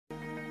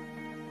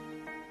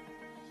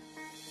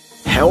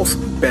Health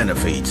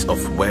benefits of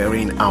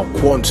wearing our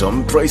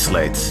quantum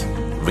bracelets: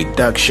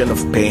 reduction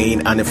of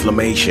pain and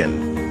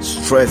inflammation,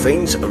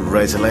 strengthens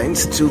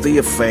resilience to the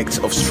effects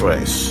of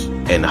stress,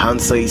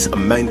 enhances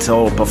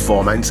mental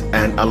performance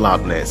and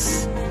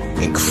alertness,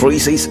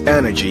 increases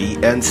energy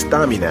and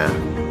stamina,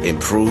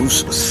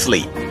 improves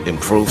sleep,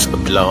 improves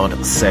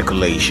blood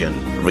circulation,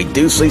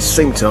 reduces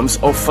symptoms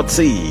of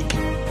fatigue,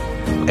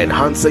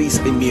 enhances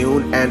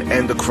immune and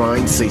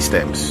endocrine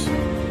systems,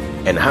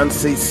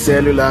 enhances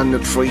cellular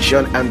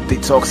nutrition and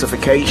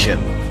detoxification,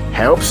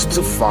 helps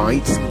to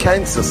fight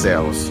cancer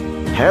cells,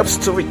 helps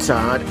to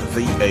retard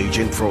the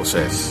aging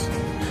process,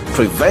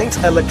 prevents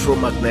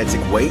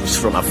electromagnetic waves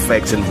from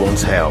affecting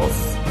one's health,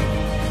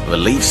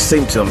 relieves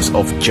symptoms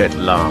of jet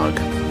lag,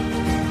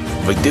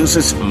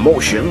 reduces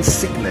motion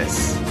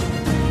sickness,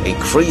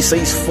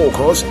 increases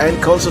focus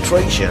and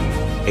concentration,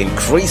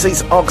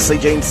 increases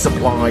oxygen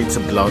supply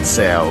to blood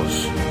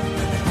cells,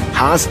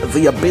 has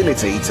the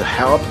ability to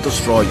help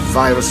destroy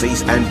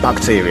viruses and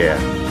bacteria,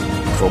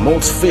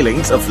 promotes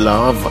feelings of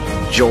love,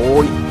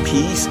 joy,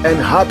 peace and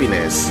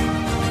happiness,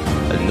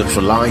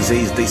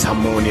 neutralizes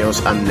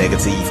disharmonious and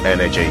negative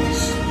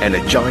energies,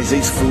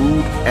 energizes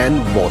food and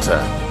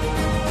water.